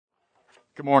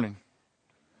Good morning.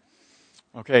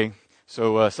 Okay,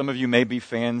 so some of you may be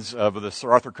fans of the Sir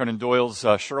Arthur Conan Doyle's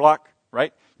Sherlock,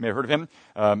 right? You may have heard of him.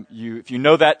 If you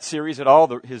know that series at all,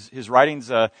 his writings,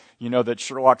 you know that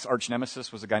Sherlock's arch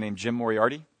nemesis was a guy named Jim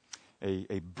Moriarty,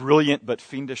 a brilliant but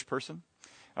fiendish person.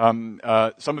 Some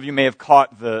of you may have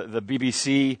caught the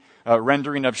BBC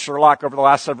rendering of Sherlock over the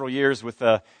last several years with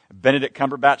Benedict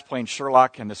Cumberbatch playing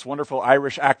Sherlock and this wonderful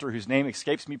Irish actor whose name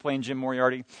escapes me playing Jim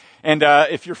Moriarty. And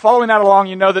if you're following that along,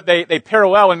 you know that they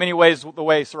parallel in many ways the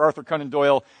way Sir Arthur Conan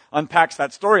Doyle unpacks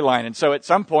that storyline. And so at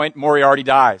some point, Moriarty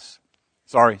dies.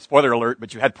 Sorry, spoiler alert,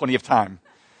 but you had plenty of time.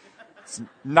 It's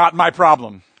not my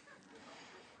problem.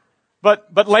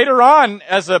 But later on,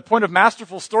 as a point of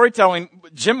masterful storytelling,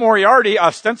 Jim Moriarty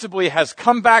ostensibly has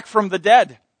come back from the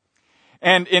dead.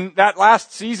 And in that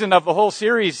last season of the whole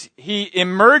series, he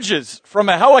emerges from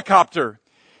a helicopter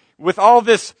with all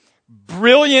this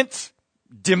brilliant,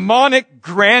 demonic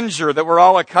grandeur that we're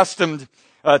all accustomed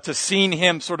to seeing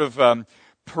him sort of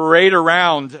parade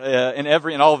around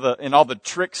in all the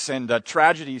tricks and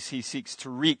tragedies he seeks to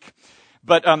wreak.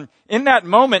 But in that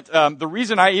moment, the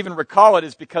reason I even recall it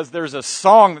is because there's a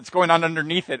song that's going on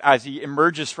underneath it as he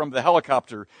emerges from the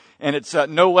helicopter. And it's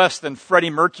no less than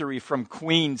Freddie Mercury from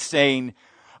Queen saying,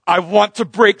 "I want to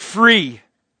break free,"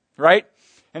 right?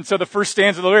 And so the first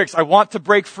stanza of the lyrics, "I want to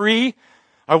break free.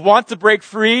 I want to break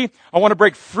free. I want to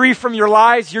break free from your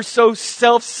lies. You're so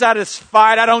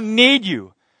self-satisfied. I don't need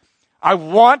you. I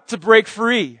want to break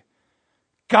free.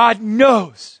 God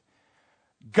knows.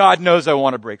 God knows I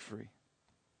want to break free."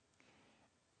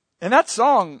 And that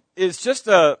song is just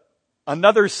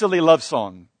another silly love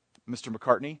song, Mr.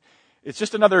 McCartney. It's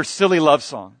just another silly love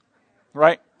song,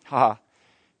 right? Haha.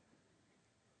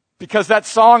 Because that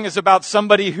song is about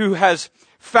somebody who has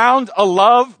found a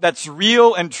love that's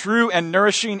real and true and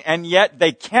nourishing, and yet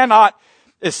they cannot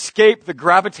escape the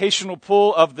gravitational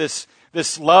pull of this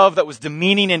love that was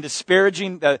demeaning and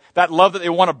disparaging, that love that they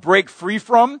want to break free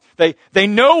from. They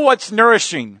know what's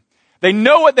nourishing. They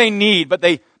know what they need, but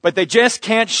they just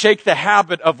can't shake the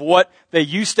habit of what they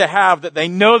used to have that they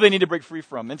know they need to break free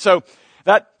from. And so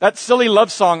that silly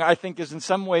love song, I think, is in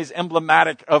some ways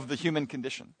emblematic of the human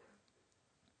condition.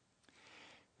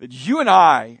 That you and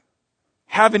I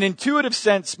have an intuitive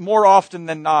sense more often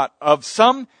than not of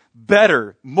some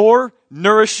better, more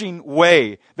nourishing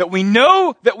way that we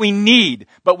know that we need,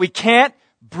 but we can't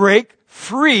break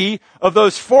free of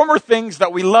those former things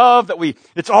that we love,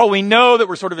 it's all we know, that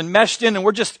we're sort of enmeshed in, and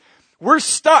we're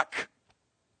stuck.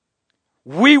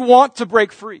 We want to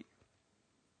break free.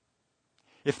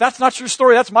 If that's not your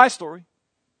story, that's my story.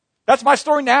 That's my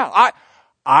story now.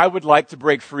 I would like to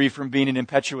break free from being an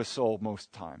impetuous soul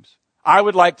most times. I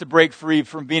would like to break free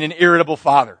from being an irritable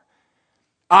father.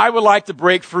 I would like to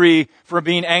break free from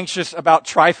being anxious about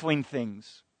trifling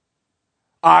things.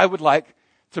 I would like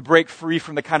to break free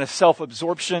from the kind of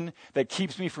self-absorption that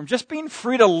keeps me from just being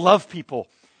free to love people,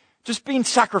 just being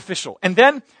sacrificial. And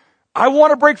then I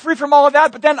want to break free from all of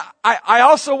that, but then I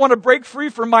also want to break free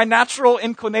from my natural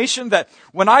inclination that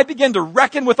when I begin to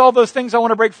reckon with all those things I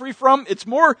want to break free from, it's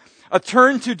more a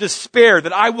turn to despair,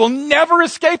 that I will never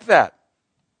escape that.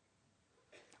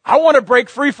 I want to break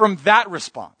free from that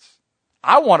response.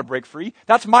 I want to break free.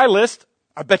 That's my list.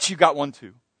 I bet you got one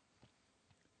too.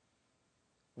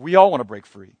 We all want to break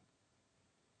free.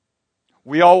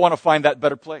 We all want to find that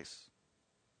better place.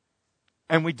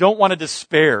 And we don't want to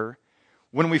despair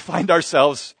when we find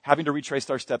ourselves having to retrace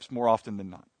our steps more often than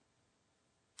not.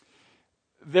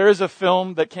 There is a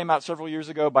film that came out several years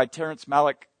ago by Terrence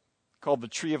Malick called The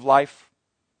Tree of Life.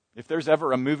 If there's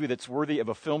ever a movie that's worthy of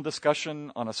a film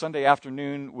discussion on a Sunday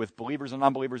afternoon with believers and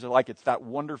non-believers alike, it's that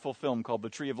wonderful film called The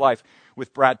Tree of Life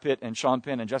with Brad Pitt and Sean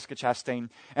Penn and Jessica Chastain.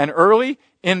 And early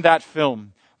in that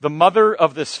film, the mother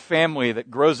of this family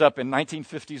that grows up in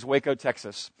 1950s Waco,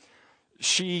 Texas,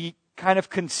 she kind of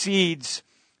concedes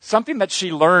something that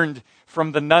she learned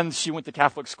from the nuns she went to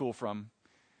Catholic school from.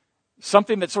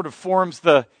 Something that sort of forms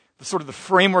the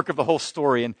framework of the whole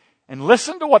story. And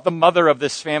listen to what the mother of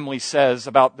this family says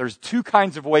about there's two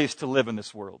kinds of ways to live in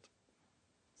this world.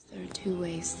 There are two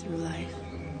ways through life.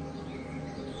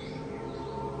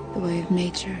 The way of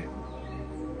nature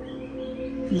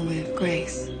and the way of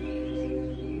grace.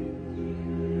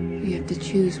 You have to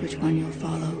choose which one you'll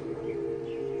follow.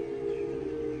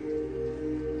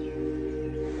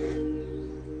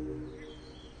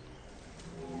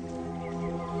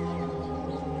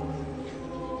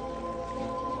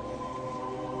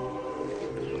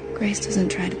 Grace doesn't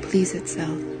try to please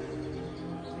itself.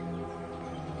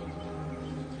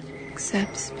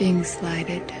 Accepts being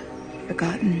slighted,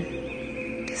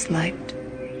 forgotten, disliked.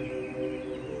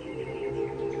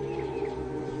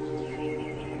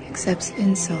 accepts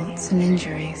insults and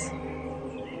injuries.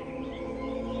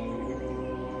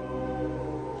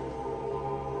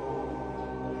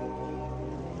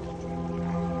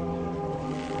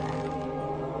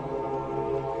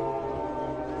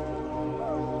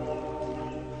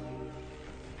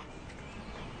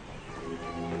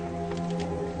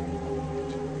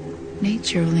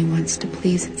 Nature only wants to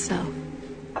please itself.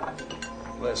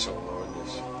 Bless, O Lord,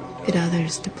 this food. Get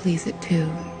others to please it too.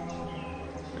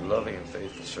 Your loving and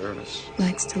faithful service.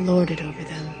 Likes to lord it over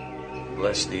them.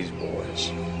 Bless these boys.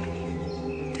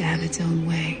 To have its own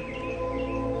way.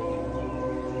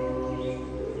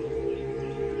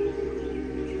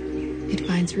 It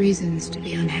finds reasons to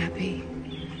be unhappy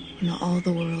when all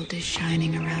the world is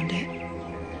shining around it.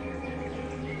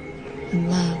 And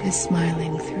love is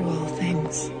smiling through all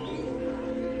things.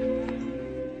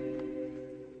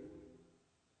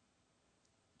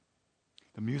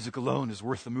 The music alone is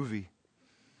worth the movie.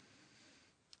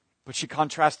 But she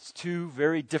contrasts two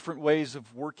very different ways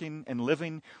of working and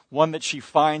living. One that she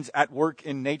finds at work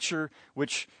in nature,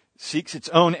 which seeks its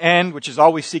own end, which is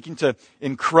always seeking to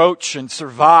encroach and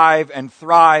survive and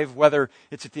thrive, whether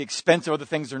it's at the expense of other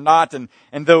things or not. And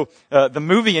though the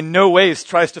movie in no ways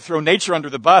tries to throw nature under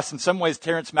the bus, in some ways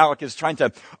Terrence Malick is trying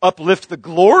to uplift the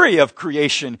glory of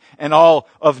creation and all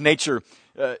of nature.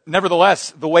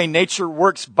 Nevertheless, the way nature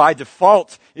works by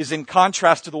default is in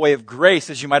contrast to the way of grace,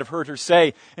 as you might have heard her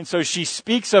say. And so she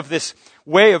speaks of this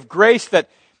way of grace that,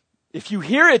 if you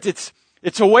hear it,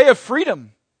 it's a way of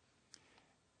freedom.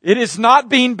 It is not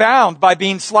being bound by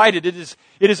being slighted. It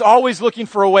is always looking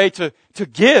for a way to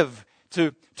give,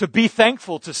 to be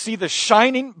thankful, to see the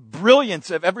shining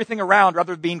brilliance of everything around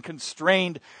rather than being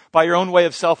constrained by your own way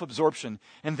of self-absorption.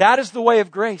 And that is the way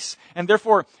of grace. And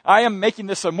therefore, I am making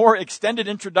this a more extended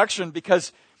introduction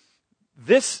because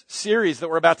this series that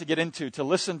we're about to get into, to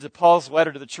listen to Paul's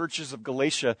letter to the churches of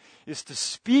Galatia, is to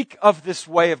speak of this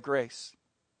way of grace.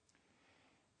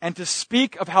 And to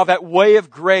speak of how that way of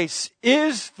grace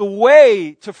is the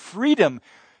way to freedom.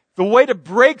 The way to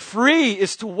break free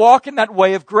is to walk in that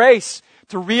way of grace.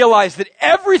 To realize that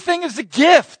everything is a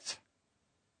gift.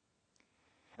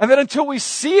 And that until we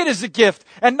see it as a gift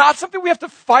and not something we have to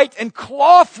fight and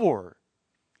claw for,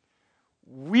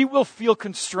 we will feel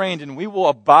constrained and we will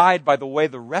abide by the way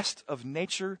the rest of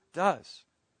nature does.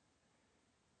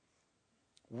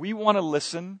 We want to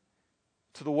listen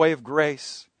to the way of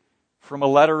grace from a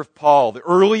letter of Paul, the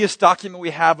earliest document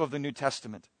we have of the New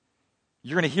Testament.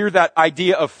 You're going to hear that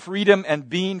idea of freedom and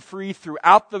being free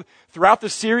throughout the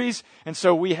series. And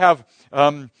so we have,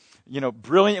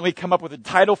 brilliantly come up with a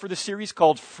title for the series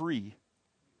called Free,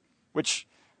 which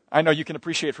I know you can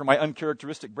appreciate for my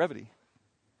uncharacteristic brevity.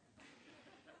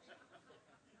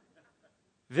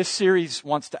 This series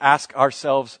wants to ask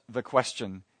ourselves the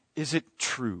question, is it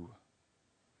true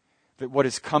that what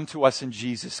has come to us in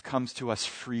Jesus comes to us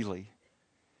freely?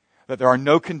 That there are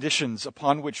no conditions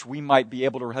upon which we might be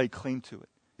able to lay claim to it.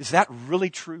 Is that really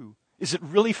true? Is it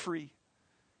really free?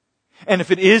 And if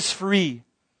it is free,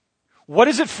 what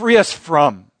does it free us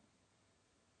from?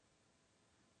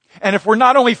 And if we're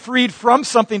not only freed from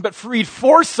something, but freed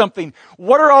for something,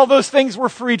 what are all those things we're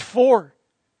freed for?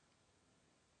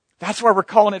 That's why we're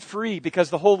calling it free,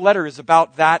 because the whole letter is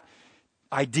about that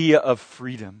idea of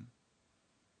freedom.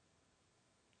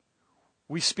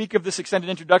 We speak of this extended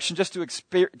introduction just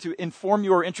to inform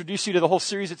you or introduce you to the whole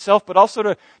series itself, but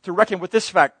also to reckon with this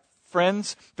fact.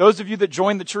 Friends, those of you that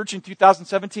joined the church in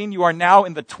 2017, you are now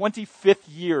in the 25th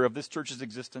year of this church's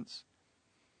existence.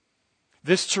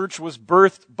 This church was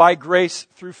birthed by grace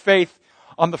through faith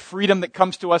on the freedom that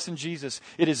comes to us in Jesus.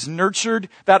 It has nurtured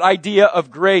that idea of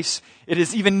grace. It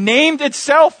has even named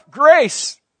itself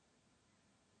grace.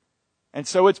 And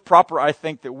so it's proper, I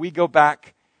think, that we go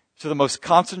back to the most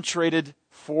concentrated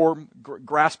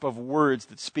grasp of words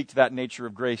that speak to that nature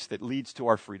of grace that leads to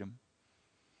our freedom.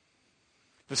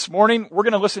 This morning, we're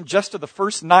going to listen just to the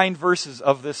first 9 verses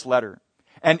of this letter.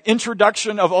 An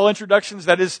introduction of all introductions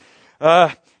that is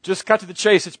just cut to the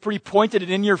chase. It's pretty pointed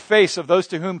and in your face of those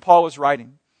to whom Paul is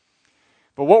writing.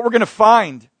 But what we're going to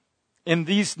find in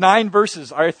these 9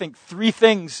 verses are, I think, 3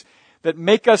 things that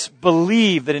make us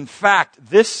believe that, in fact,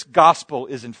 this gospel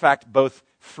is, in fact, both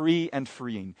free and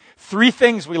freeing. 3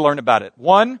 things we learn about it.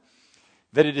 1,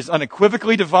 that it is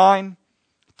unequivocally divine.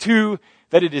 2,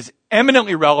 that it is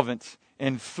eminently relevant.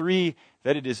 And 3,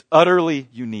 that it is utterly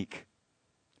unique.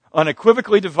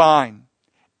 Unequivocally divine,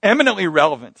 eminently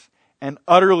relevant, and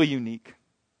utterly unique.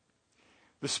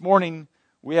 This morning,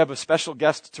 we have a special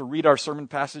guest to read our sermon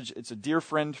passage. It's a dear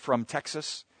friend from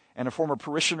Texas and a former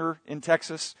parishioner in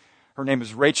Texas. Her name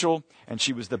is Rachel, and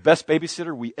she was the best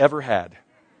babysitter we ever had.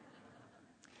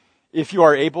 if you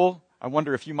are able, I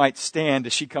wonder if you might stand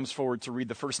as she comes forward to read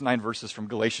the first 9 verses from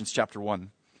Galatians chapter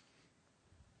 1.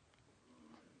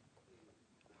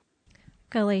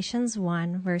 Galatians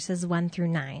 1, verses 1 through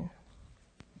 9.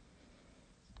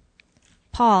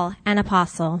 Paul, an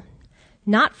apostle,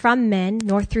 not from men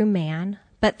nor through man,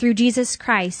 but through Jesus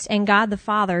Christ and God the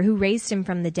Father who raised him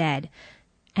from the dead,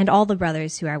 and all the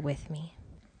brothers who are with me,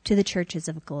 to the churches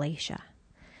of Galatia.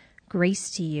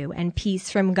 Grace to you and peace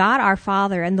from God our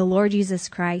Father and the Lord Jesus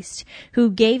Christ,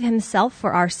 who gave himself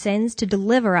for our sins to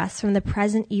deliver us from the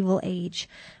present evil age,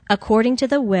 according to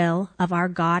the will of our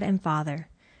God and Father,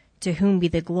 to whom be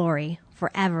the glory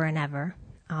forever and ever.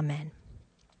 Amen.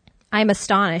 I am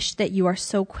astonished that you are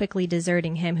so quickly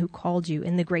deserting him who called you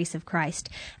in the grace of Christ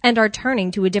and are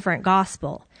turning to a different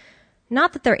gospel.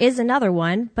 Not that there is another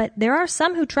one, but there are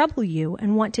some who trouble you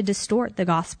and want to distort the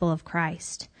gospel of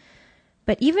Christ.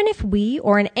 But even if we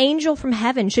or an angel from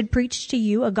heaven should preach to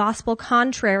you a gospel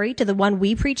contrary to the one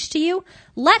we preach to you,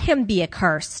 let him be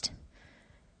accursed.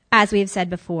 As we have said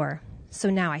before, so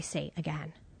now I say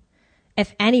again.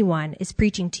 If anyone is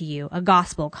preaching to you a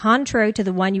gospel contrary to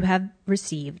the one you have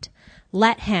received,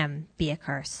 let him be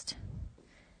accursed.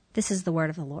 This is the word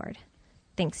of the Lord.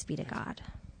 Thanks be to God.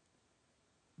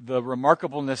 The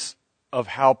remarkableness of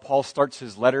how Paul starts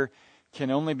his letter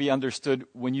can only be understood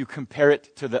when you compare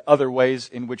it to the other ways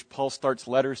in which Paul starts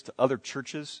letters to other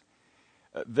churches.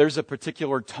 There's a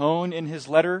particular tone in his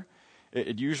letter.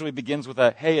 It usually begins with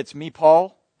a, "Hey, it's me,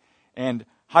 Paul," and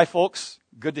 "Hi, folks,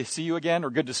 good to see you again," or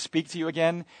 "good to speak to you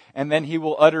again." And then he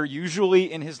will utter,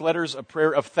 usually in his letters, a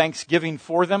prayer of thanksgiving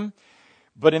for them.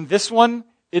 But in this one,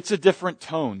 it's a different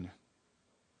tone.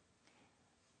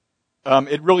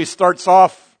 It really starts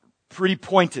off pretty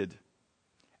pointed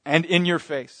and in your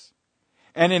face.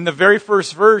 And in the very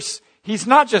first verse, he's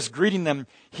not just greeting them,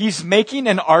 he's making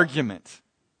an argument.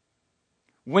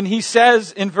 When he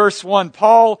says in verse 1,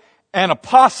 Paul, an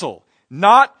apostle,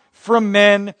 not from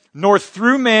men, nor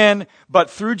through man, but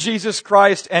through Jesus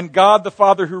Christ and God the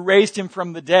Father who raised him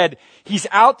from the dead. He's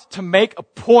out to make a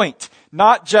point,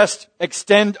 not just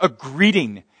extend a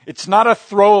greeting. It's not a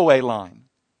throwaway line.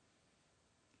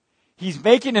 He's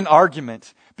making an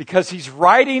argument because he's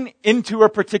writing into a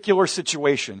particular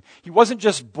situation. He wasn't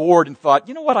just bored and thought,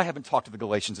 you know what, I haven't talked to the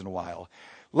Galatians in a while.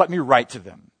 Let me write to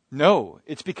them. No,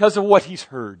 it's because of what he's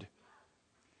heard.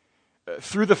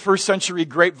 Through the first century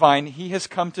grapevine, he has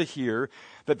come to hear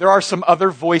that there are some other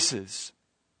voices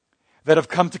that have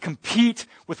come to compete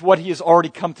with what he has already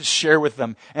come to share with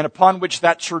them, and upon which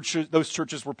those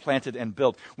churches were planted and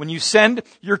built. When you send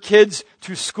your kids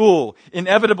to school,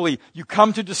 inevitably you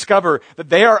come to discover that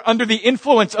they are under the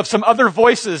influence of some other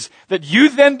voices that you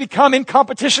then become in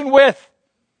competition with.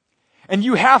 And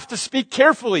you have to speak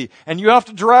carefully, and you have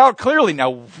to draw out clearly.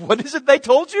 Now, what is it they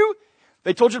told you?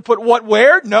 They told you to put what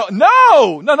where?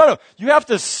 No. You have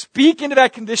to speak into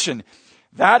that condition.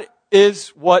 That is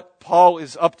what Paul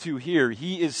is up to here.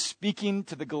 He is speaking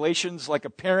to the Galatians like a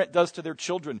parent does to their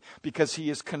children because he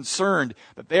is concerned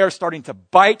that they are starting to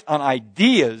bite on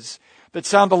ideas that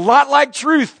sound a lot like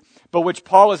truth, but which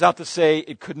Paul is out to say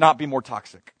it could not be more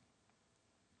toxic.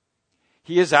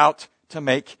 He is out to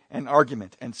make an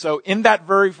argument. And so in that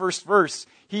very first verse,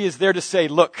 he is there to say,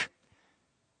 look,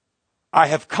 I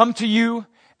have come to you,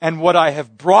 and what I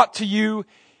have brought to you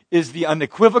is the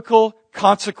unequivocal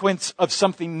consequence of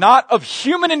something not of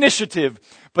human initiative,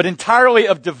 but entirely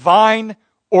of divine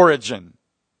origin.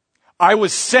 I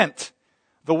was sent.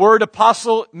 The word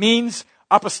apostle means,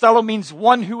 apostello means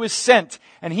one who is sent.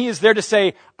 And he is there to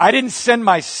say, I didn't send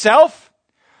myself.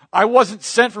 I wasn't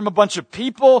sent from a bunch of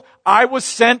people. I was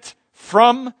sent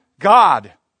from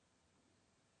God.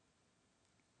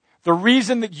 The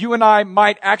reason that you and I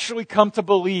might actually come to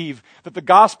believe that the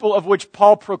gospel of which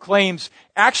Paul proclaims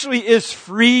actually is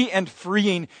free and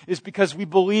freeing is because we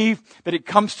believe that it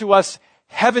comes to us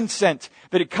heaven sent,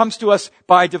 that it comes to us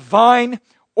by divine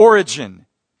origin.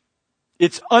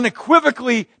 It's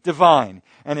unequivocally divine.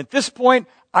 And at this point,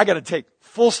 I got to take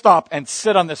full stop and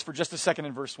sit on this for just a second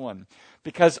in verse 1.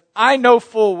 Because I know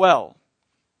full well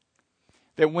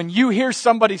that when you hear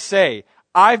somebody say,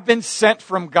 I've been sent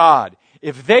from God,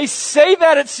 if they say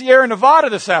that at Sierra Nevada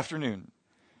this afternoon,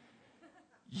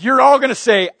 you're all going to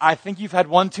say, I think you've had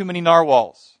one too many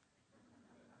narwhals.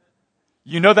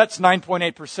 You know that's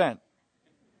 9.8%.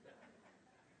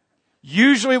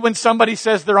 Usually when somebody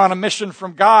says they're on a mission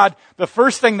from God, the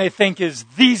first thing they think is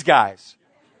these guys.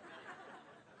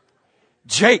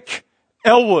 Jake,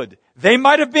 Elwood, they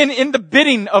might have been in the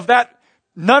bidding of that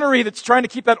nunnery that's trying to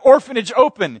keep that orphanage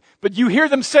open. But you hear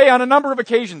them say on a number of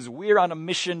occasions, we're on a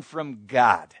mission from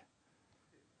God.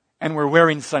 And we're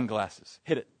wearing sunglasses.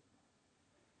 Hit it.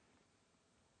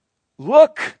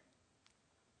 look,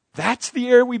 that's the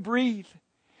air we breathe.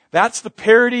 That's the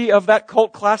parody of that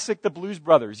cult classic, The Blues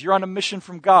Brothers. You're on a mission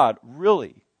from God.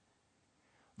 Really?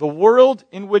 The world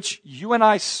in which you and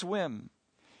I swim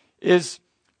is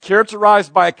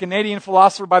characterized by a Canadian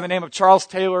philosopher by the name of Charles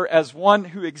Taylor as one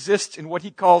who exists in what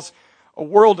he calls a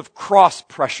world of cross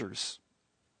pressures.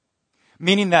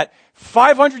 Meaning that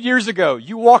 500 years ago,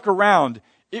 you walk around,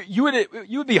 you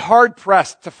would be hard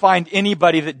pressed to find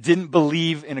anybody that didn't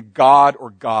believe in a God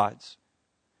or gods.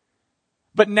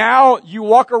 But now you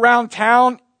walk around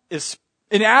town,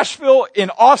 in Asheville, in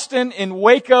Austin, in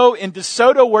Waco, in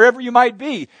DeSoto, wherever you might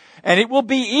be. And it will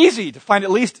be easy to find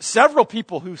at least several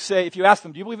people who say, if you ask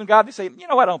them, do you believe in God? They say, you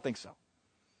know what, I don't think so.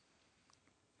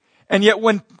 And yet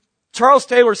when Charles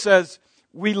Taylor says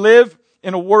we live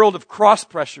in a world of cross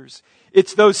pressures,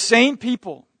 it's those same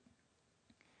people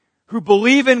who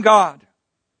believe in God,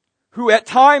 who at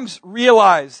times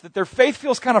realize that their faith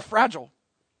feels kind of fragile.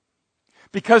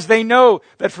 Because they know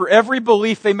that for every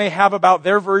belief they may have about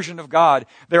their version of God,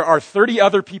 there are 30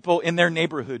 other people in their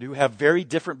neighborhood who have very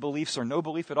different beliefs or no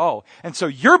belief at all. And so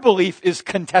your belief is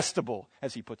contestable,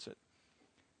 as he puts it.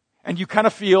 And you kind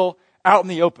of feel out in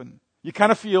the open. You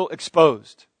kind of feel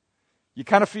exposed. You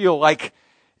kind of feel like,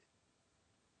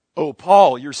 oh,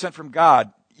 Paul, you're sent from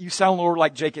God. You sound more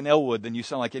like Jake and Elwood than you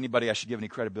sound like anybody I should give any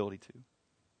credibility to.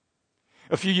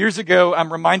 A few years ago,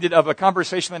 I'm reminded of a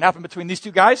conversation that happened between these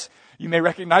two guys. You may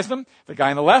recognize them. The guy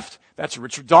on the left, that's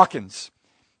Richard Dawkins.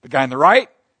 The guy on the right,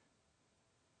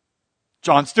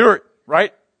 Jon Stewart,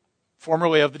 right?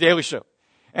 Formerly of The Daily Show.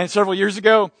 And several years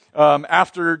ago,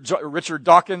 after Richard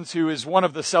Dawkins, who is one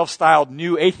of the self-styled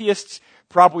new atheists,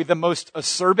 probably the most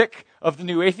acerbic of the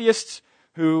new atheists,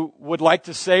 who would like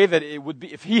to say that it would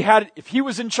be, if he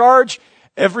was in charge,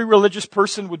 every religious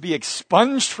person would be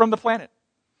expunged from the planet.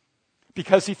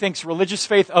 Because he thinks religious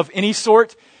faith of any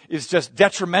sort is just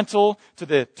detrimental to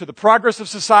the progress of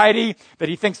society, that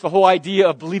he thinks the whole idea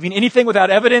of believing anything without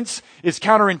evidence is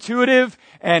counterintuitive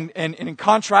and in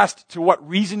contrast to what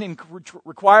reason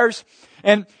requires.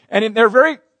 And in their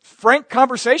very frank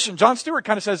conversation, Jon Stewart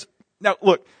kind of says, now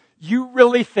look, you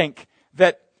really think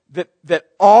that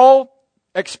all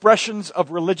expressions of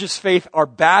religious faith are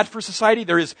bad for society?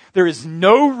 There is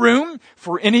no room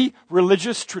for any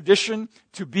religious tradition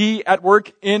to be at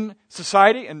work in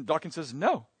society? And Dawkins says,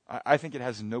 no, I think it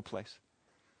has no place.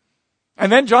 And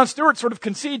then Jon Stewart sort of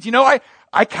concedes,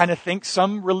 I kind of think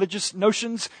some religious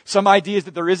notions, some ideas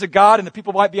that there is a God and that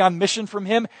people might be on mission from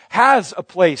him has a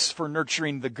place for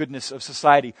nurturing the goodness of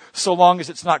society, so long as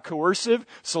it's not coercive,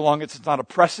 so long as it's not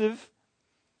oppressive.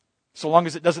 So long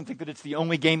as it doesn't think that it's the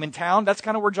only game in town. That's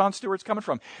kind of where Jon Stewart's coming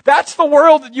from. That's the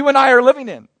world that you and I are living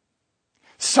in.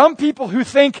 Some people who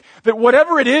think that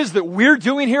whatever it is that we're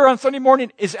doing here on Sunday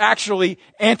morning is actually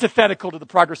antithetical to the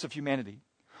progress of humanity.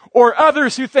 Or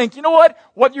others who think, you know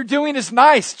what you're doing is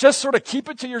nice. Just sort of keep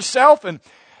it to yourself and,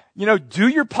 do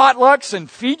your potlucks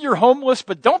and feed your homeless,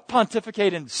 but don't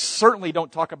pontificate and certainly don't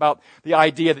talk about the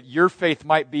idea that your faith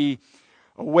might be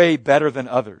a way better than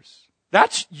others.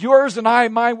 That's yours and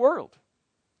my world.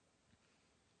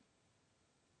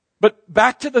 But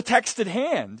back to the text at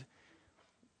hand.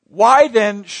 Why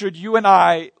then should you and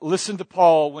I listen to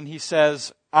Paul when he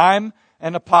says, I'm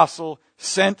an apostle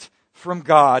sent from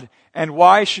God? And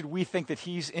why should we think that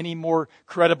he's any more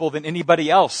credible than anybody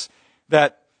else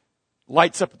that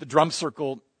lights up at the drum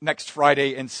circle next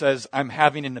Friday and says, I'm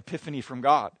having an epiphany from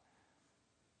God?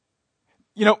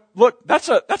 Look, that's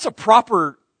a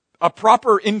proper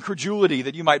incredulity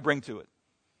that you might bring to it.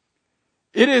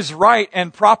 It is right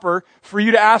and proper for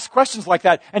you to ask questions like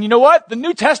that. And you know what? The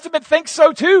New Testament thinks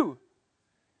so too.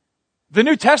 The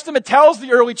New Testament tells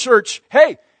the early church,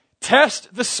 hey,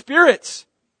 test the spirits.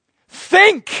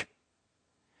 Think.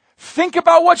 Think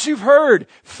about what you've heard.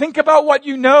 Think about what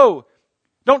you know.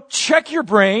 Don't check your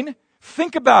brain.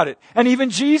 Think about it. And even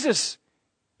Jesus,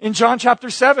 in John chapter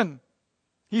 7,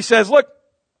 he says, look,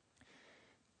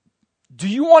 do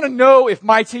you want to know if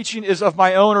my teaching is of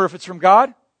my own or if it's from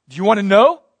God? Do you want to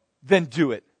know? Then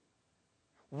do it.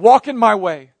 Walk in my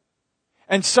way.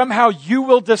 And somehow you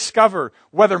will discover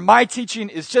whether my teaching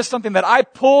is just something that I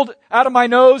pulled out of my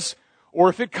nose or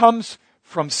if it comes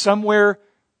from somewhere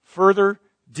further,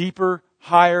 deeper,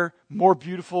 higher, more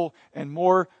beautiful, and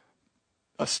more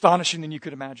astonishing than you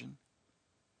could imagine.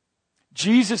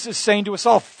 Jesus is saying to us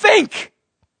all, think!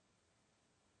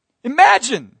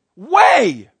 Imagine!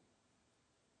 Weigh!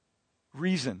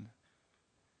 Reason.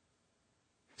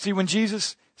 See, when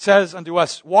Jesus says unto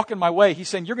us, walk in my way, he's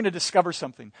saying you're going to discover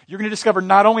something. You're going to discover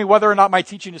not only whether or not my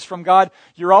teaching is from God,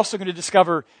 you're also going to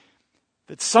discover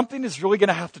that something is really going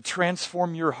to have to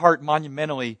transform your heart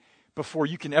monumentally before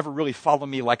you can ever really follow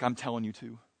me like I'm telling you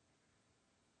to.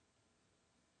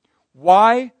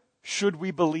 Why should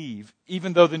we believe,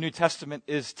 even though the New Testament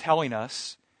is telling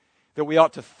us that we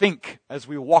ought to think as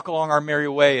we walk along our merry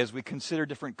way, as we consider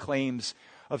different claims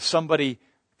of somebody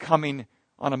coming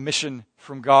on a mission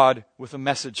from God with a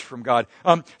message from God?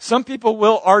 Some people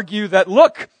will argue that,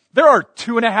 look, there are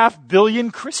 2.5 billion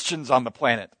Christians on the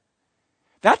planet.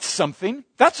 That's something.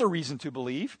 That's a reason to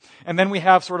believe. And then we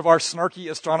have sort of our snarky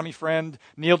astronomy friend,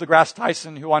 Neil deGrasse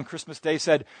Tyson, who on Christmas Day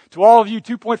said, to all of you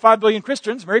 2.5 billion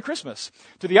Christians, Merry Christmas.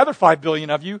 To the other 5 billion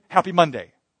of you, Happy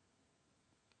Monday.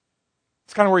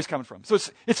 It's kind of where he's coming from. So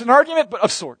it's an argument, but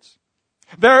of sorts.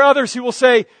 There are others who will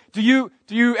say, do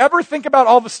you ever think about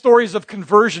all the stories of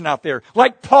conversion out there?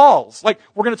 Like Paul's. Like,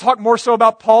 we're going to talk more so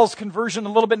about Paul's conversion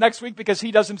a little bit next week because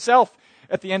he does himself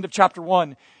at the end of chapter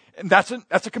 1. And that's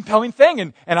a compelling thing.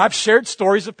 And I've shared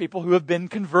stories of people who have been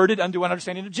converted unto an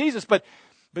understanding of Jesus. But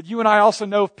you and I also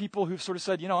know of people who've sort of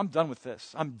said, I'm done with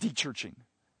this. I'm de-churching.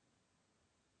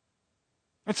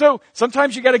 And so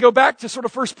sometimes you got to go back to sort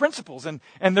of first principles. And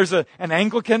there's an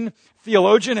Anglican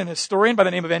theologian and historian by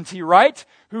the name of N.T. Wright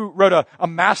who wrote a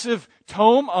massive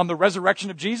tome on the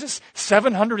resurrection of Jesus,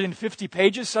 750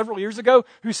 pages several years ago,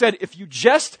 who said if you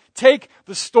just take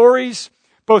the stories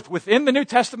both within the New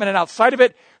Testament and outside of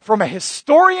it, from a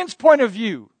historian's point of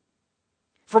view,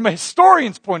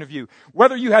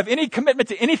 whether you have any commitment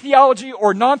to any theology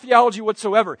or non-theology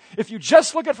whatsoever, if you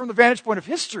just look at it from the vantage point of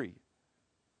history,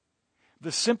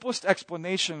 the simplest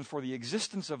explanation for the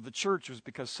existence of the church was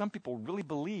because some people really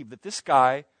believed that this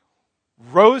guy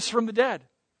rose from the dead.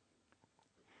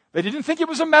 They didn't think it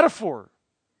was a metaphor.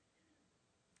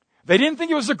 They didn't think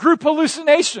it was a group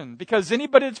hallucination, because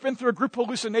anybody that's been through a group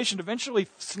hallucination eventually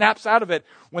snaps out of it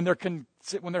when they're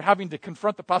having to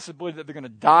confront the possibility that they're going to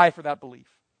die for that belief.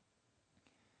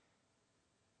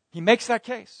 He makes that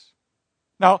case.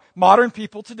 Now, modern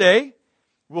people today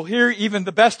will hear even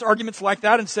the best arguments like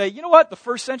that and say, you know what, the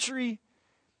first century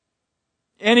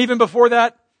and even before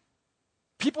that,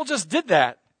 people just did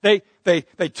that. They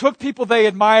took people they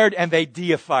admired and they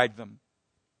deified them.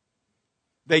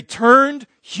 They turned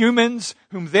humans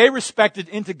whom they respected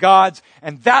into gods,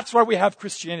 and that's why we have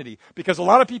Christianity. Because a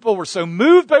lot of people were so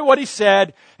moved by what he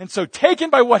said and so taken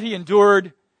by what he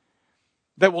endured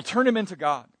that will turn him into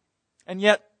God. And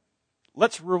yet,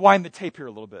 let's rewind the tape here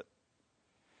a little bit.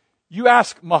 You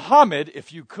ask Muhammad,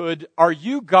 if you could, are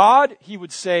you God? He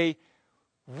would say,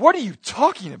 what are you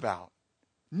talking about?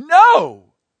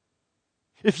 No!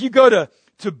 If you go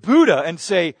to Buddha and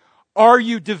say, are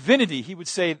you divinity? He would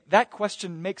say, that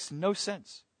question makes no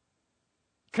sense.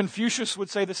 Confucius would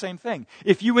say the same thing.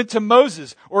 If you went to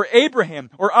Moses or Abraham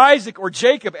or Isaac or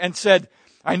Jacob and said,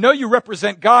 I know you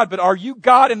represent God, but are you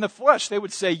God in the flesh? They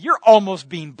would say, you're almost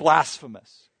being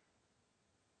blasphemous.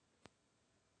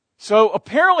 So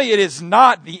apparently it is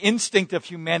not the instinct of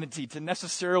humanity to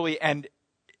naturally and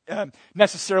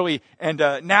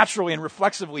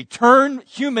reflexively turn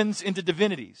humans into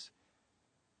divinities.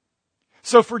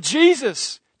 So for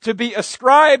Jesus to be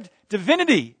ascribed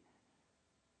divinity,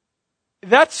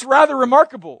 that's rather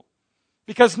remarkable.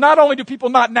 Because not only do people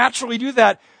not naturally do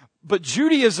that, but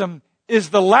Judaism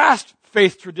is the last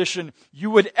faith tradition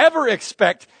you would ever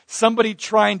expect somebody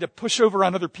trying to push over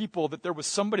on other people that there was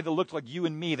somebody that looked like you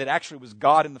and me that actually was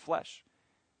God in the flesh.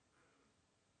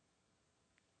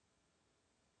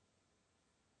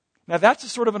 Now that's a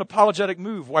sort of an apologetic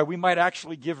move, why we might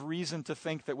actually give reason to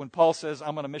think that when Paul says,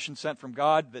 I'm on a mission sent from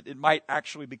God, that it might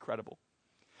actually be credible.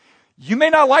 You may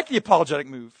not like the apologetic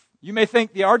move. You may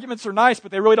think the arguments are nice, but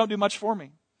they really don't do much for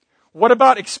me. What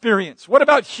about experience? What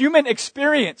about human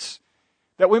experience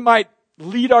that we might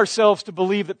lead ourselves to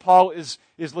believe that Paul is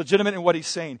legitimate in what he's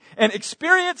saying? And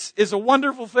experience is a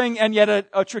wonderful thing and yet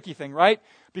a tricky thing, right?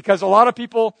 Because a lot of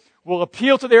people will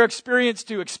appeal to their experience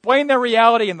to explain their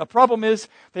reality, and the problem is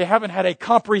they haven't had a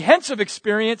comprehensive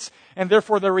experience, and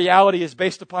therefore their reality is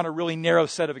based upon a really narrow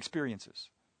set of experiences.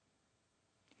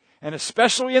 And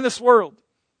especially in this world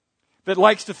that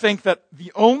likes to think that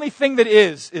the only thing that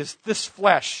is this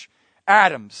flesh,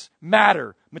 atoms,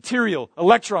 matter, material,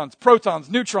 electrons, protons,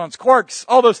 neutrons, quarks,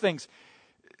 all those things.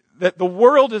 That the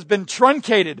world has been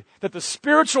truncated, that the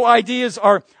spiritual ideas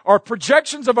are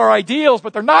projections of our ideals,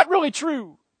 but they're not really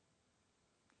true.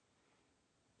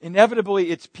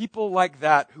 Inevitably, it's people like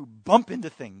that who bump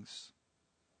into things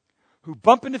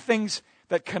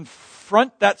that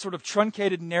confront that sort of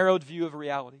truncated, narrowed view of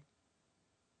reality,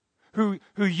 who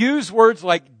use words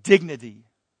like dignity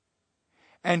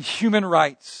and human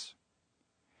rights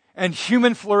and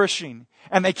human flourishing,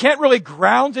 and they can't really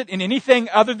ground it in anything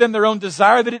other than their own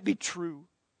desire that it be true.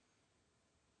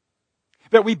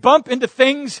 that we bump into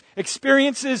things,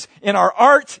 experiences in our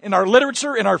art, in our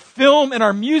literature, in our film, in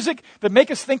our music that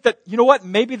make us think that, you know what,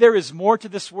 maybe there is more to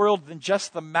this world than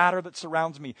just the matter that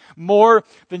surrounds me, more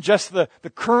than just the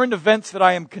current events that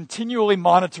I am continually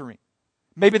monitoring.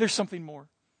 Maybe there's something more.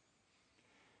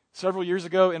 Several years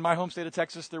ago in my home state of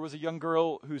Texas, there was a young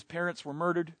girl whose parents were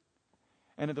murdered.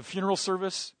 And at the funeral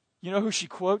service, you know who she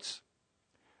quotes?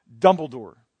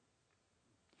 Dumbledore.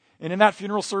 And in that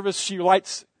funeral service, she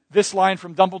writes this line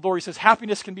from Dumbledore. He says,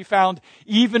 "Happiness can be found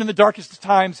even in the darkest of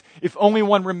times if only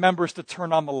one remembers to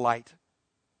turn on the light."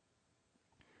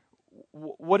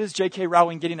 What is J.K.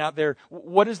 Rowling getting out there?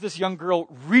 What is this young girl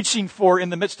reaching for in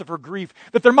the midst of her grief?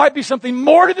 That there might be something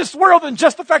more to this world than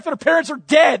just the fact that her parents are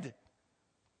dead.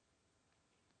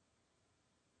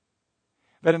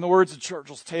 That in the words of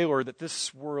Charles Taylor, that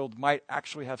this world might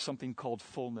actually have something called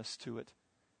fullness to it.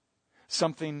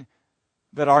 Something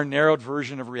that our narrowed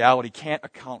version of reality can't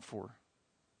account for.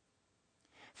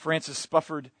 Francis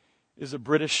Spufford is a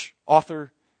British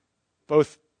author,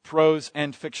 both prose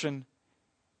and fiction.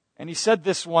 And he said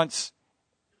this once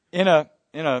in a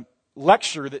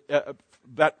lecture that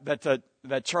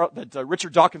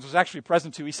Richard Dawkins was actually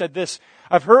present to. He said this: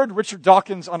 "I've heard Richard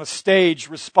Dawkins on a stage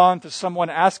respond to someone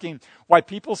asking why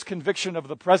people's conviction of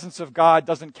the presence of God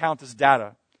doesn't count as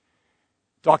data.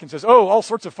 Dawkins says, all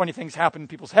sorts of funny things happen in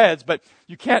people's heads, but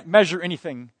you can't measure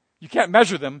anything. You can't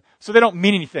measure them, so they don't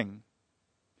mean anything.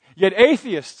 Yet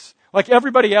atheists, like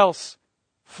everybody else,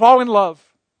 fall in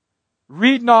love,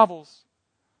 read novels,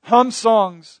 hum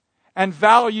songs, and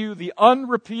value the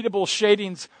unrepeatable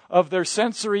shadings of their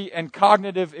sensory and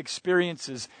cognitive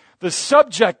experiences. The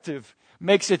subjective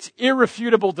makes its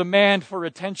irrefutable demand for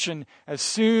attention as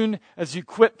soon as you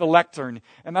quit the lectern."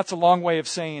 And that's a long way of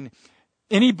saying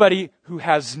anybody who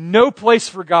has no place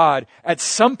for God at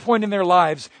some point in their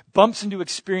lives bumps into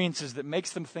experiences that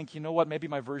makes them think, you know what, maybe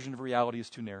my version of reality is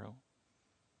too narrow.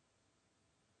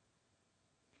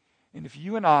 And if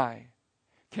you and I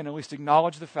can at least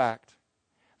acknowledge the fact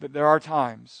that there are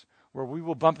times where we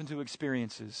will bump into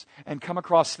experiences and come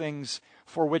across things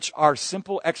for which our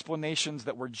simple explanations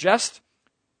that were just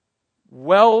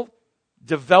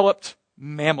well-developed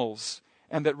mammals,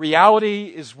 and that reality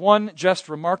is one just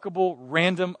remarkable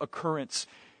random occurrence.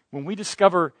 When we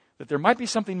discover that there might be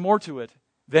something more to it,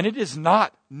 then it is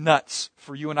not nuts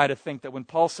for you and I to think that when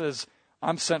Paul says,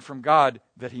 "I'm sent from God,"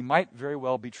 that he might very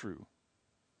well be true.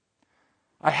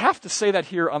 I have to say that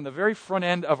here on the very front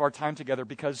end of our time together,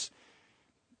 because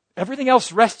everything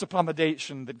else rests upon the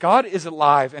foundation that God is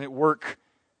alive and at work,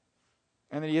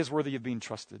 and that he is worthy of being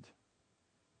trusted.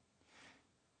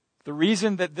 The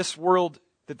reason that this world,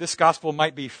 that this gospel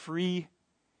might be free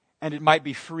and it might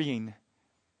be freeing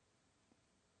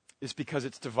is because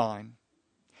it's divine.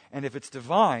 And if it's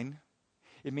divine,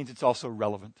 it means it's also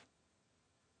relevant.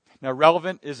 Now,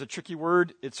 relevant is a tricky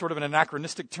word. It's sort of an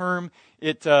anachronistic term.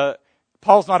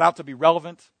 Paul's not out to be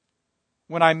relevant.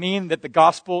 When I mean that the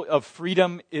gospel of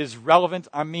freedom is relevant,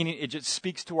 I'm meaning it just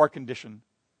speaks to our condition.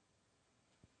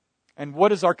 And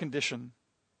what is our condition?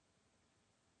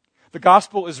 The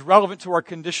gospel is relevant to our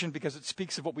condition because it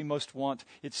speaks of what we most want.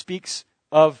 It speaks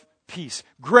of peace.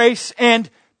 Grace and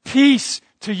peace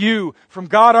to you from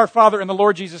God our Father and the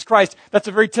Lord Jesus Christ. That's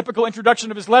a very typical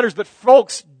introduction of his letters, but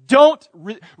folks, don't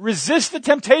resist the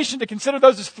temptation to consider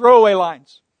those as throwaway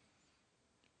lines.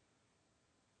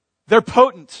 They're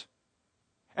potent,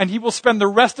 and he will spend the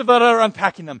rest of the letter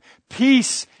unpacking them.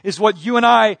 Peace is what you and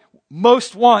I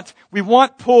most want. We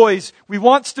want poise. We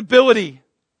want stability.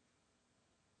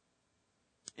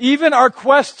 Even our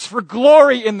quests for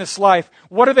glory in this life,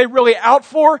 what are they really out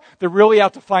for? They're really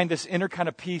out to find this inner kind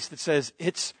of peace that says,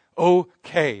 it's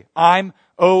okay. I'm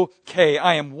okay.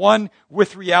 I am one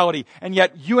with reality. And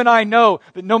yet you and I know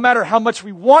that no matter how much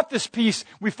we want this peace,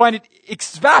 we find it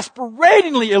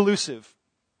exasperatingly elusive.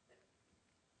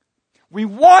 We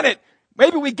want it.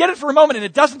 Maybe we get it for a moment and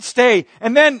it doesn't stay.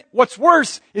 And then what's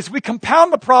worse is we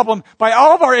compound the problem by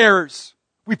all of our errors.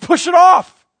 We push it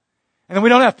off. And then we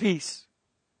don't have peace.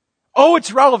 Oh,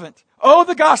 it's relevant. Oh,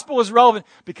 the gospel is relevant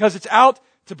because it's out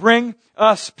to bring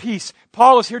us peace.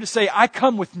 Paul is here to say, I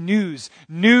come with news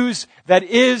that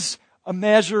is a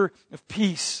measure of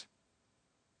peace.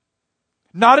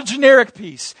 Not a generic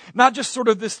peace, not just sort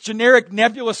of this generic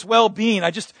nebulous well-being.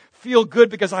 I just feel good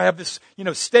because I have this,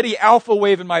 steady alpha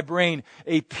wave in my brain.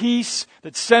 A peace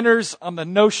that centers on the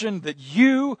notion that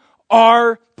you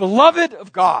are beloved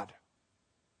of God.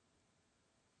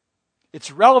 It's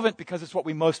relevant because it's what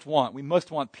we most want. We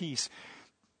most want peace.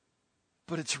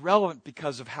 But it's relevant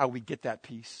because of how we get that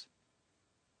peace.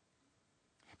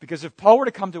 Because if Paul were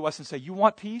to come to us and say, you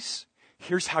want peace?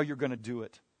 Here's how you're going to do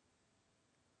it.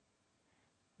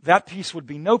 that peace would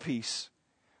be no peace.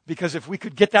 Because if we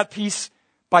could get that peace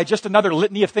by just another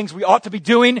litany of things we ought to be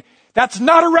doing, that's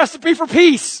not a recipe for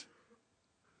peace.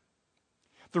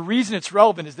 The reason it's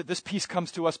relevant is that this peace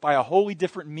comes to us by a wholly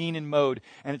different mean and mode,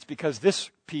 and it's because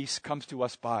this peace comes to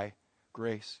us by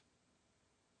grace.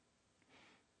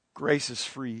 Grace is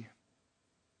free.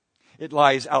 It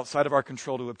lies outside of our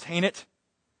control to obtain it.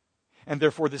 And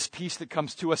therefore, this peace that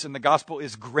comes to us in the gospel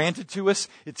is granted to us.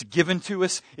 It's given to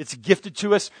us. It's gifted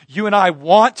to us. You and I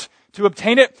want to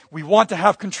obtain it. We want to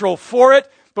have control for it,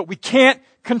 but we can't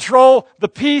control the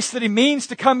peace that he means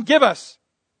to come give us.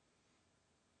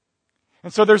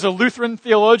 And so there's a Lutheran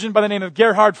theologian by the name of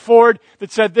Gerhard Ford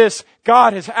that said this: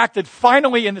 God has acted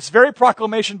finally in this very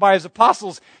proclamation by his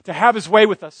apostles to have his way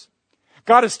with us.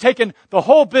 God has taken the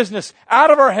whole business out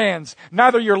of our hands.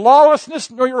 Neither your lawlessness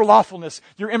nor your lawfulness,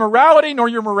 your immorality nor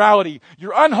your morality,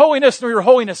 your unholiness nor your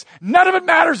holiness. None of it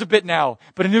matters a bit now,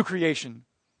 but a new creation.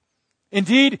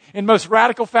 Indeed, in most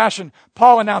radical fashion,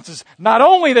 Paul announces not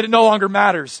only that it no longer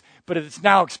matters, but it's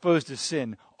now exposed as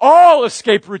sin. All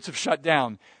escape routes have shut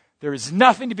down. There is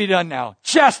nothing to be done now.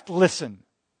 Just listen.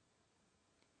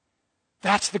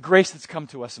 That's the grace that's come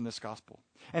to us in this gospel.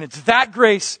 And it's that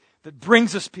grace that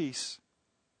brings us peace.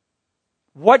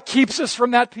 What keeps us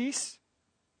from that peace?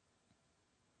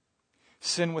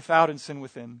 Sin without and sin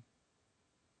within.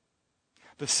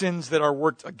 The sins that are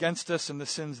worked against us and the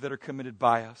sins that are committed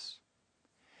by us.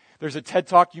 There's a TED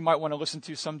Talk you might want to listen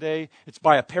to someday. It's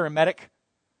by a paramedic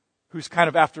who's kind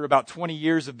of, after about 20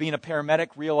 years of being a paramedic,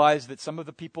 realized that some of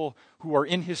the people who are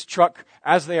in his truck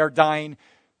as they are dying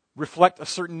reflect a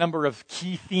certain number of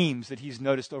key themes that he's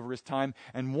noticed over his time.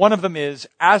 And one of them is,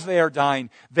 as they are dying,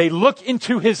 they look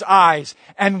into his eyes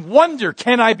and wonder,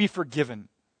 can I be forgiven?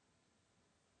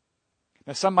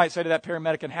 Now, some might say to that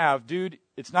paramedic and have, dude,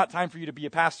 it's not time for you to be a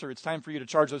pastor. It's time for you to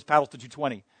charge those paddles to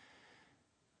 220.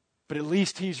 But at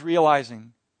least he's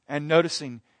realizing and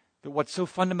noticing that what's so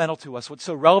fundamental to us, what's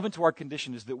so relevant to our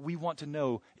condition is that we want to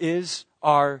know, is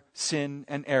our sin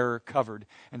and error covered?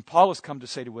 And Paul has come to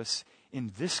say to us,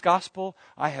 in this gospel,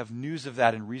 I have news of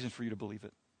that and reason for you to believe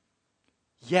it.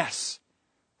 Yes,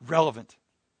 relevant.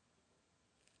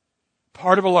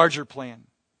 Part of a larger plan.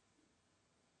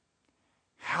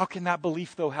 How can that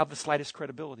belief, though, have the slightest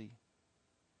credibility?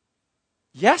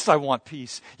 Yes, I want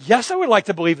peace. Yes, I would like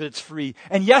to believe that it's free.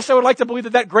 And yes, I would like to believe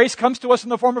that that grace comes to us in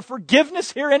the form of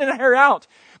forgiveness here in and here out.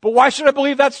 But why should I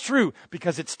believe that's true?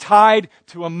 Because it's tied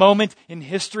to a moment in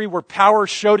history where power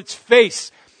showed its face.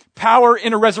 Power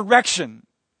in a resurrection.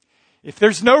 If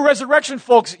there's no resurrection,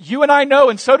 folks, you and I know,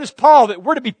 and so does Paul, that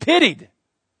we're to be pitied.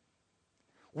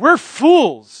 We're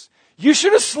fools. You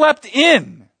should have slept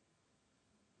in.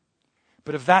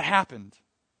 But if that happened,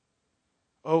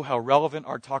 oh, how relevant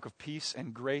our talk of peace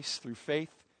and grace through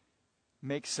faith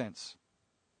makes sense.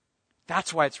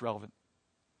 That's why it's relevant.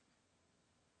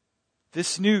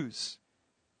 This news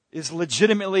is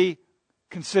legitimately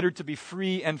considered to be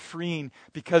free and freeing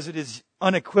because it is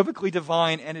unequivocally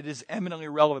divine and it is eminently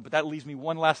relevant. But that leaves me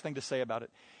one last thing to say about it.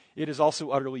 It is also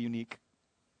utterly unique.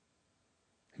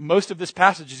 Most of this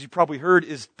passage, as you probably heard,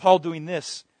 is Paul doing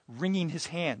this, wringing his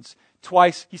hands.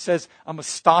 Twice he says, I'm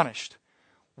astonished.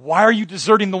 Why are you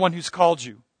deserting the one who's called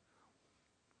you?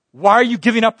 Why are you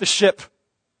giving up the ship?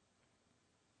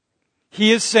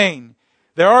 He is saying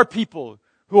there are people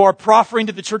who are proffering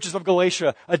to the churches of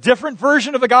Galatia a different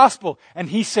version of the gospel, and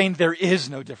he's saying there is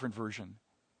no different version.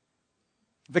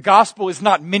 The gospel is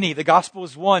not many, the gospel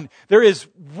is one. There is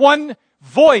one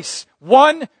voice,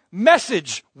 one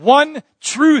message, one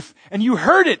truth, and you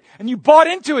heard it, and you bought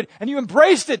into it, and you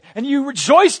embraced it, and you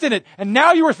rejoiced in it, and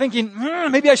now you are thinking,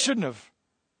 maybe I shouldn't have.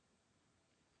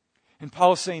 And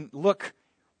Paul is saying, look,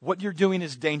 what you're doing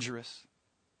is dangerous.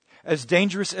 As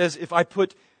dangerous as if I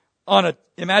put on an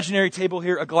imaginary table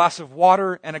here a glass of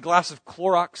water and a glass of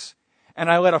Clorox, and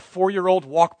I let a 4-year-old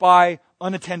walk by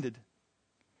unattended.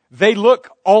 They look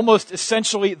almost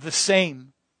essentially the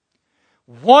same.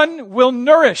 One will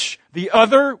nourish, the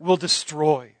other will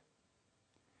destroy.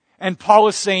 And Paul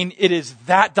is saying it is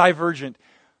that divergent,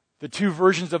 the two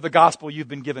versions of the gospel you've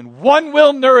been given. One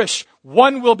will nourish,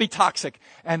 one will be toxic.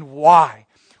 And why?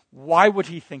 Why would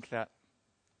he think that?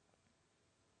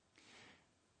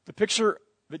 The picture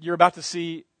that you're about to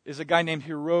see is a guy named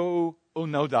Hiro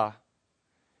Onoda.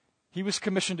 He was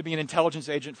commissioned to be an intelligence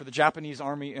agent for the Japanese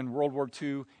army in World War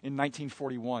II in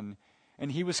 1941.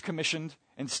 And he was commissioned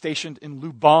and stationed in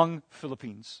Lubang,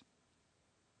 Philippines.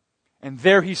 And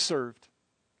there he served.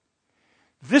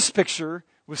 This picture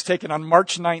was taken on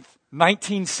March 9th,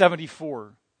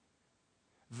 1974.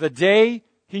 The day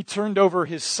he turned over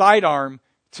his sidearm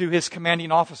to his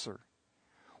commanding officer.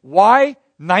 Why?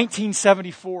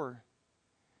 1974.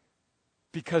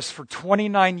 Because for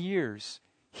 29 years,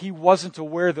 he wasn't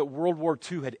aware that World War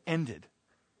II had ended.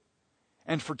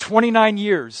 And for 29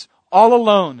 years, all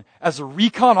alone as a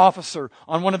recon officer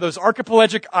on one of those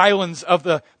archipelagic islands of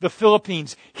the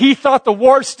Philippines, he thought the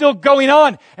war was still going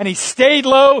on. And he stayed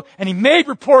low and he made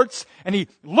reports and he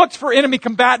looked for enemy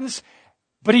combatants.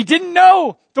 But he didn't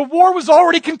know the war was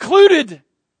already concluded.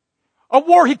 A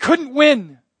war he couldn't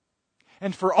win.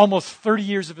 And for almost 30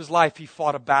 years of his life, he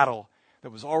fought a battle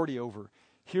that was already over.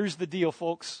 Here's the deal,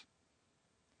 folks.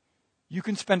 You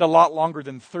can spend a lot longer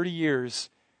than 30 years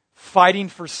fighting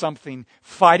for something,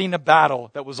 fighting a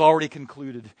battle that was already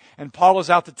concluded. And Paul is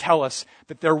out to tell us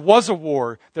that there was a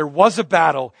war, there was a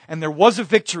battle, and there was a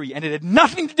victory, and it had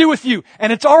nothing to do with you,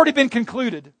 and it's already been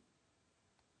concluded.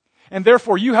 And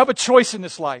therefore, you have a choice in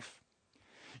this life.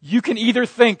 You can either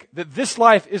think that this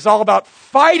life is all about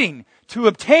fighting to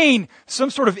obtain some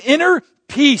sort of inner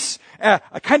peace,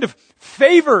 a kind of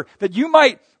favor that you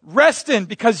might rest in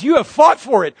because you have fought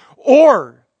for it,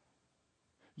 or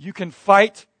you can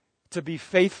fight to be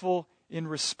faithful in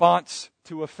response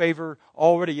to a favor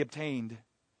already obtained.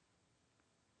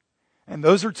 And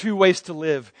those are two ways to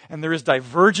live, and they're as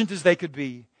divergent as they could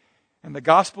be. And the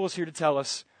gospel is here to tell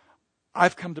us,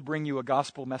 I've come to bring you a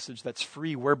gospel message that's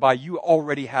free, whereby you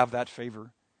already have that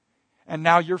favor. And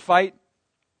now your fight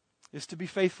is to be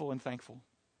faithful and thankful.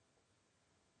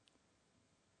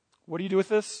 What do you do with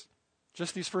this?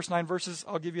 Just these first 9 verses.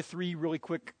 I'll give you 3 really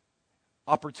quick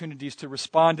opportunities to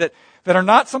respond that are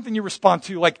not something you respond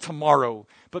to like tomorrow,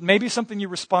 but maybe something you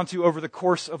respond to over the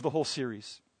course of the whole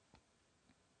series.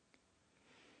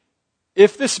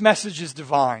 If this message is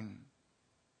divine,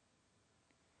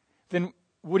 then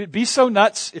would it be so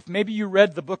nuts if maybe you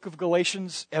read the book of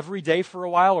Galatians every day for a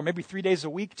while, or maybe 3 days a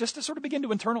week, just to sort of begin to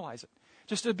internalize it?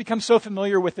 Just to become so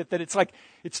familiar with it that it's like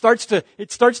it starts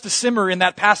to simmer in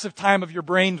that passive time of your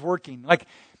brain's working. Like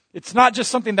it's not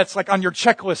just something that's like on your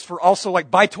checklist for also like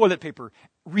buy toilet paper,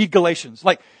 read Galatians.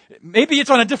 Like maybe it's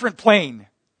on a different plane.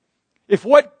 If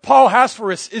what Paul has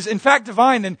for us is in fact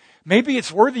divine, then maybe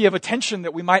it's worthy of attention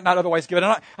that we might not otherwise give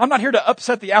it. I'm not here to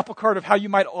upset the apple cart of how you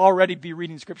might already be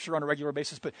reading Scripture on a regular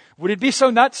basis, but would it be so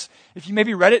nuts if you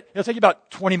maybe read it? It'll take you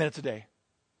about 20 minutes a day.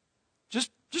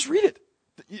 Just read it.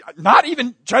 Not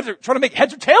even try to make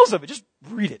heads or tails of it. Just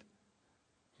read it.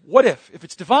 What if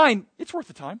it's divine, it's worth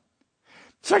the time.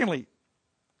 Secondly,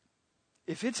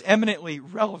 if it's eminently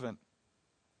relevant,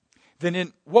 then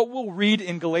in what we'll read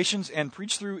in Galatians and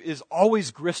preach through is always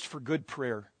grist for good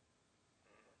prayer.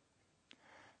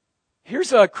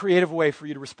 Here's a creative way for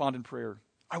you to respond in prayer.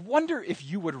 I wonder if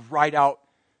you would write out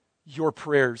your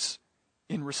prayers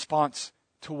in response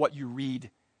to what you read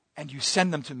and you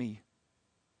send them to me.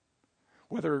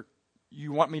 Whether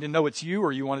you want me to know it's you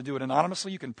or you want to do it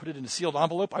anonymously, you can put it in a sealed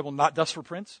envelope. I will not dust for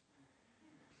prints.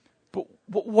 But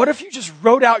what if you just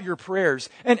wrote out your prayers?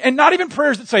 And not even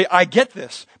prayers that say, I get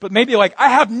this, but maybe like, I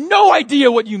have no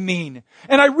idea what you mean.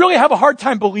 And I really have a hard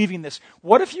time believing this.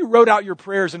 What if you wrote out your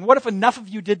prayers? And what if enough of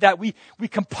you did that? We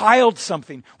compiled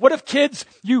something. What if kids,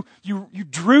 you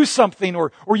drew something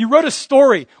or you wrote a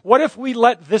story? What if we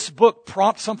let this book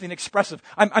prompt something expressive?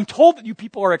 I'm told that you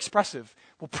people are expressive.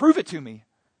 Well, prove it to me.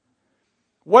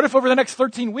 What if over the next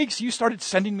 13 weeks you started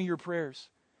sending me your prayers?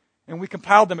 And we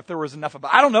compiled them if there was enough of it.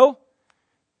 I don't know.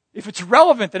 If it's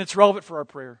relevant, then it's relevant for our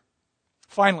prayer.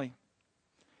 Finally,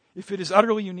 if it is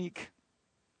utterly unique,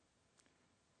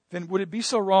 then would it be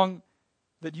so wrong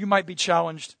that you might be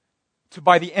challenged to,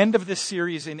 by the end of this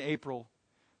series in April,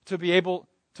 to be able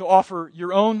to offer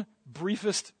your own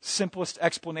briefest, simplest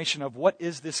explanation of what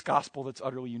is this gospel that's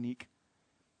utterly unique?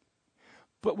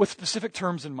 But with specific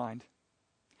terms in mind.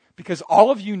 Because all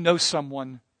of you know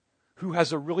someone who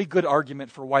has a really good argument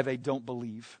for why they don't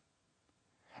believe.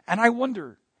 And I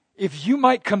wonder if you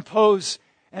might compose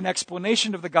an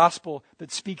explanation of the gospel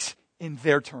that speaks in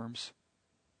their terms,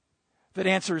 that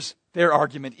answers their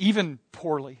argument, even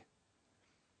poorly.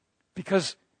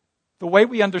 Because the way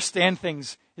we understand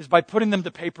things is by putting them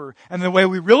to paper, and the way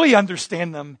we really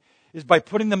understand them is by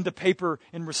putting them to paper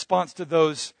in response to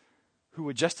those who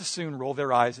would just as soon roll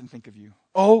their eyes and think of you.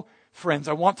 Oh, friends,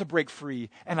 I want to break free,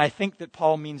 and I think that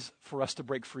Paul means for us to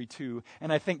break free too.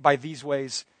 And I think by these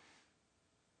ways,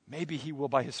 maybe he will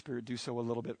by his Spirit do so a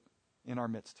little bit in our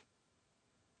midst.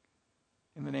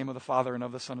 In the name of the Father, and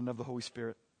of the Son, and of the Holy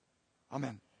Spirit.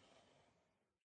 Amen.